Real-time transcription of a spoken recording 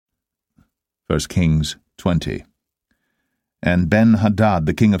1 Kings 20. And Ben-Hadad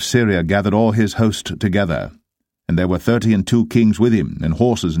the king of Syria gathered all his host together, and there were 32 kings with him, and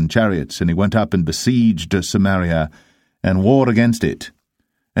horses and chariots, and he went up and besieged Samaria, and warred against it.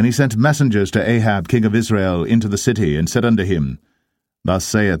 And he sent messengers to Ahab king of Israel into the city, and said unto him, Thus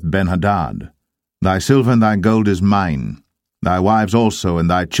saith Ben-Hadad, Thy silver and thy gold is mine, thy wives also and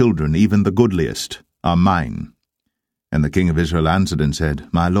thy children, even the goodliest, are mine. And the king of Israel answered and said,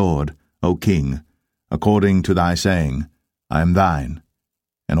 My lord, O king, according to thy saying, I am thine,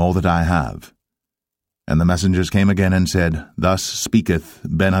 and all that I have. And the messengers came again and said, Thus speaketh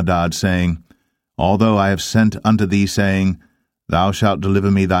Ben-Hadad, saying, Although I have sent unto thee, saying, Thou shalt deliver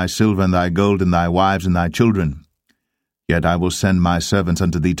me thy silver and thy gold and thy wives and thy children, yet I will send my servants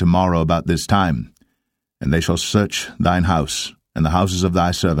unto thee tomorrow about this time, and they shall search thine house and the houses of thy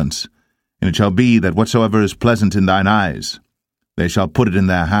servants, and it shall be that whatsoever is pleasant in thine eyes, they shall put it in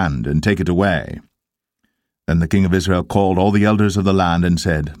their hand, and take it away. Then the king of Israel called all the elders of the land, and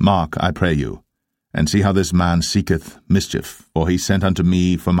said, Mark, I pray you, and see how this man seeketh mischief, for he sent unto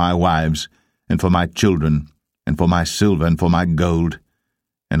me for my wives, and for my children, and for my silver, and for my gold,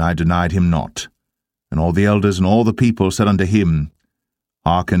 and I denied him not. And all the elders and all the people said unto him,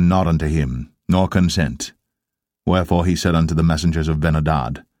 Hearken not unto him, nor consent. Wherefore he said unto the messengers of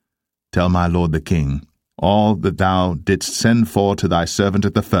Ben-Hadad, Tell my lord the king, all that thou didst send for to thy servant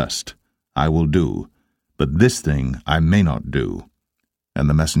at the first, I will do, but this thing I may not do. And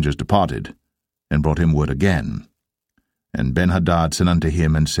the messengers departed, and brought him word again. And Ben-Hadad sent unto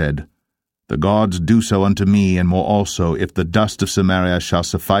him, and said, The gods do so unto me, and more also, if the dust of Samaria shall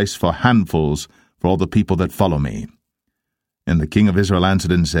suffice for handfuls for all the people that follow me. And the king of Israel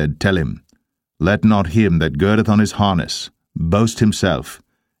answered and said, Tell him, Let not him that girdeth on his harness boast himself,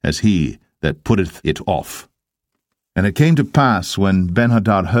 as he that putteth it off. And it came to pass, when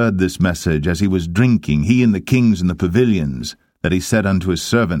Ben-Hadad heard this message, as he was drinking, he and the kings in the pavilions, that he said unto his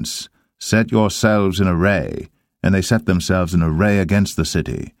servants, Set yourselves in array. And they set themselves in array against the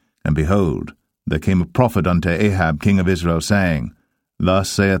city. And behold, there came a prophet unto Ahab king of Israel, saying, Thus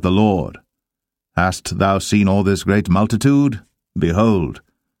saith the Lord, Hast thou seen all this great multitude? Behold,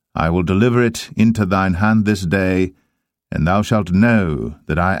 I will deliver it into thine hand this day, and thou shalt know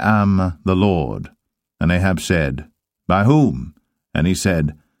that I am the Lord. And Ahab said, By whom? And he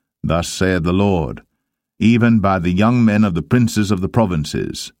said, Thus saith the Lord, even by the young men of the princes of the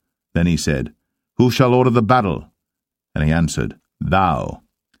provinces. Then he said, Who shall order the battle? And he answered, Thou.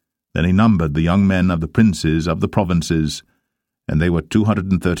 Then he numbered the young men of the princes of the provinces, and they were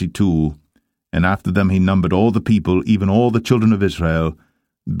 232, and after them he numbered all the people, even all the children of Israel,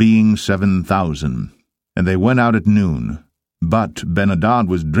 being 7,000. And they went out at noon. But Ben-Hadad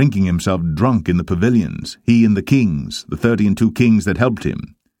was drinking himself drunk in the pavilions, he and the kings, the 32 kings that helped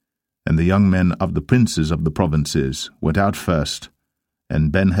him. And the young men of the princes of the provinces went out first,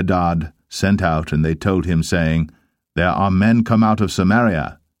 and Ben-Hadad sent out, and they told him, saying, There are men come out of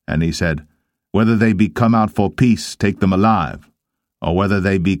Samaria. And he said, Whether they be come out for peace, take them alive, or whether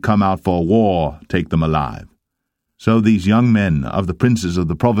they be come out for war, take them alive. So these young men of the princes of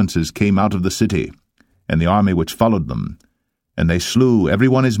the provinces came out of the city, and the army which followed them, and they slew every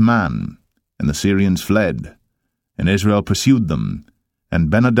one his man, and the Syrians fled, and Israel pursued them, and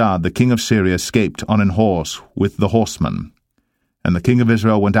Ben-Hadad the king of Syria escaped on an horse with the horsemen. And the king of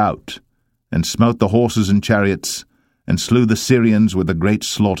Israel went out, and smote the horses and chariots, and slew the Syrians with a great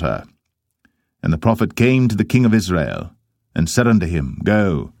slaughter. And the prophet came to the king of Israel, and said unto him,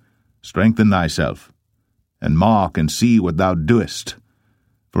 Go, strengthen thyself, and mark and see what thou doest.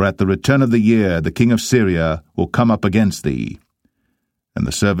 For at the return of the year the king of Syria will come up against thee. And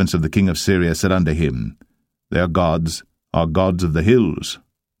the servants of the king of Syria said unto him, Their gods are gods of the hills,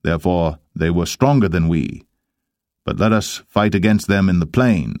 therefore they were stronger than we. But let us fight against them in the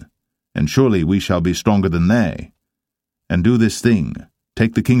plain, and surely we shall be stronger than they. And do this thing,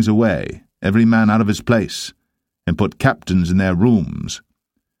 take the kings away, every man out of his place, and put captains in their rooms.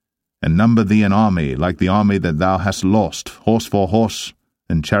 And number thee an army like the army that thou hast lost, horse for horse,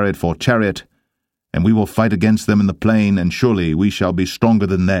 and chariot for chariot, and we will fight against them in the plain, and surely we shall be stronger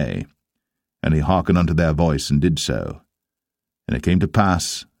than they. And he hearkened unto their voice, and did so. And it came to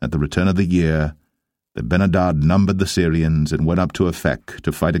pass, at the return of the year, that Ben-Hadad numbered the Syrians, and went up to Aphek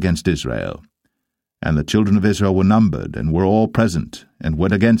to fight against Israel. And the children of Israel were numbered, and were all present, and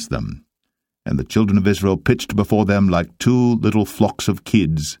went against them. And the children of Israel pitched before them like 2 little flocks of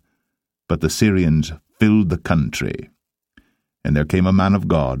kids, but the Syrians filled the country. And there came a man of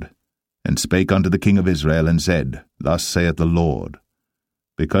God, and spake unto the king of Israel, and said, Thus saith the Lord,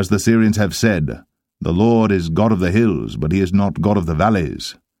 Because the Syrians have said, The Lord is God of the hills, but he is not God of the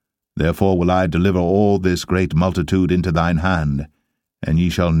valleys. Therefore will I deliver all this great multitude into thine hand, and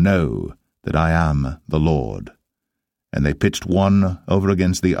ye shall know that I am the Lord. And they pitched one over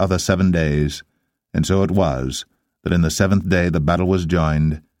against the other 7 days, and so it was, that in the 7th day the battle was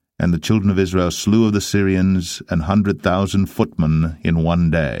joined, and the children of Israel slew of the Syrians 100,000 footmen in 1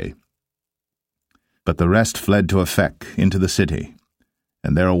 day. But the rest fled to Aphek into the city,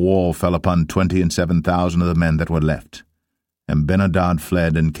 and there a wall fell upon 27,000 of the men that were left. And Ben-Hadad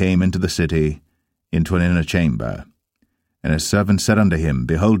fled and came into the city, into an inner chamber. And his servants said unto him,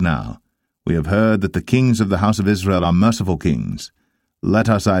 Behold now, we have heard that the kings of the house of Israel are merciful kings. Let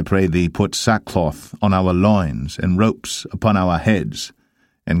us, I pray thee, put sackcloth on our loins, and ropes upon our heads,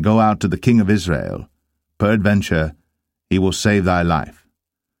 and go out to the king of Israel. Peradventure he will save thy life.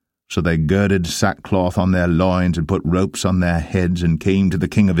 So they girded sackcloth on their loins, and put ropes on their heads, and came to the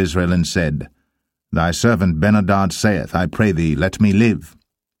king of Israel, and said, Thy servant Ben-Hadad saith, I pray thee, let me live.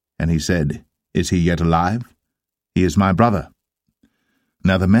 And he said, Is he yet alive? He is my brother.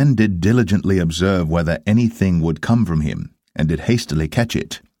 Now the men did diligently observe whether anything would come from him, and did hastily catch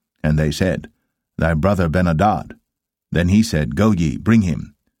it. And they said, Thy brother Ben-Hadad. Then he said, Go ye, bring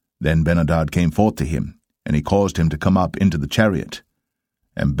him. Then Ben-Hadad came forth to him, and he caused him to come up into the chariot.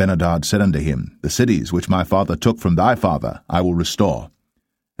 And Ben-Hadad said unto him, The cities which my father took from thy father I will restore,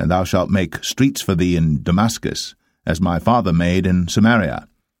 and thou shalt make streets for thee in Damascus, as my father made in Samaria.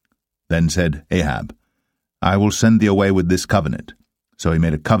 Then said Ahab, I will send thee away with this covenant. So he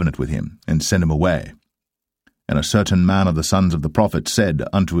made a covenant with him, and sent him away. And a certain man of the sons of the prophets said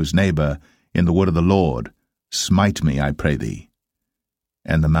unto his neighbor in the word of the Lord, Smite me, I pray thee.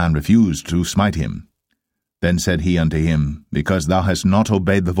 And the man refused to smite him. Then said he unto him, Because thou hast not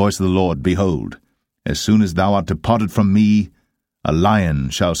obeyed the voice of the Lord, behold, as soon as thou art departed from me, a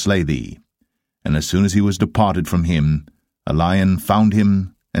lion shall slay thee. And as soon as he was departed from him, a lion found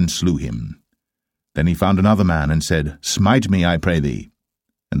him and slew him. Then he found another man, and said, Smite me, I pray thee.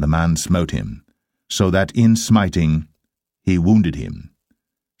 And the man smote him, so that in smiting he wounded him.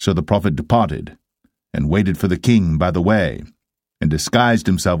 So the prophet departed, and waited for the king by the way, and disguised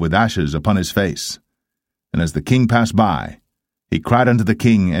himself with ashes upon his face. And as the king passed by, he cried unto the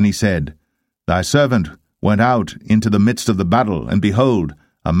king, and he said, Thy servant went out into the midst of the battle, and behold,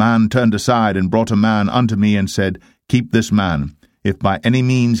 a man turned aside, and brought a man unto me, and said, Keep this man. If by any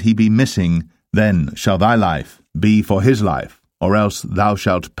means he be missing, then shall thy life be for his life, or else thou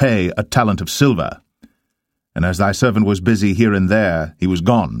shalt pay a talent of silver. And as thy servant was busy here and there, he was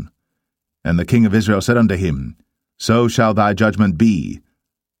gone. And the king of Israel said unto him, So shall thy judgment be.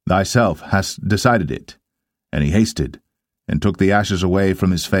 Thyself hast decided it. And he hasted, and took the ashes away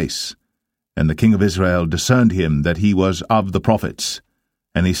from his face. And the king of Israel discerned him that he was of the prophets.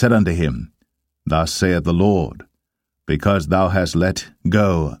 And he said unto him, Thus saith the Lord, Because thou hast let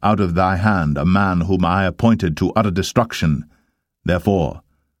go out of thy hand a man whom I appointed to utter destruction, therefore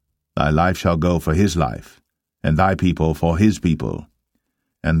thy life shall go for his life, and thy people for his people.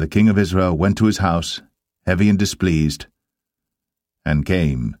 And the king of Israel went to his house, heavy and displeased, and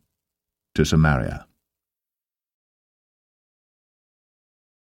came to Samaria.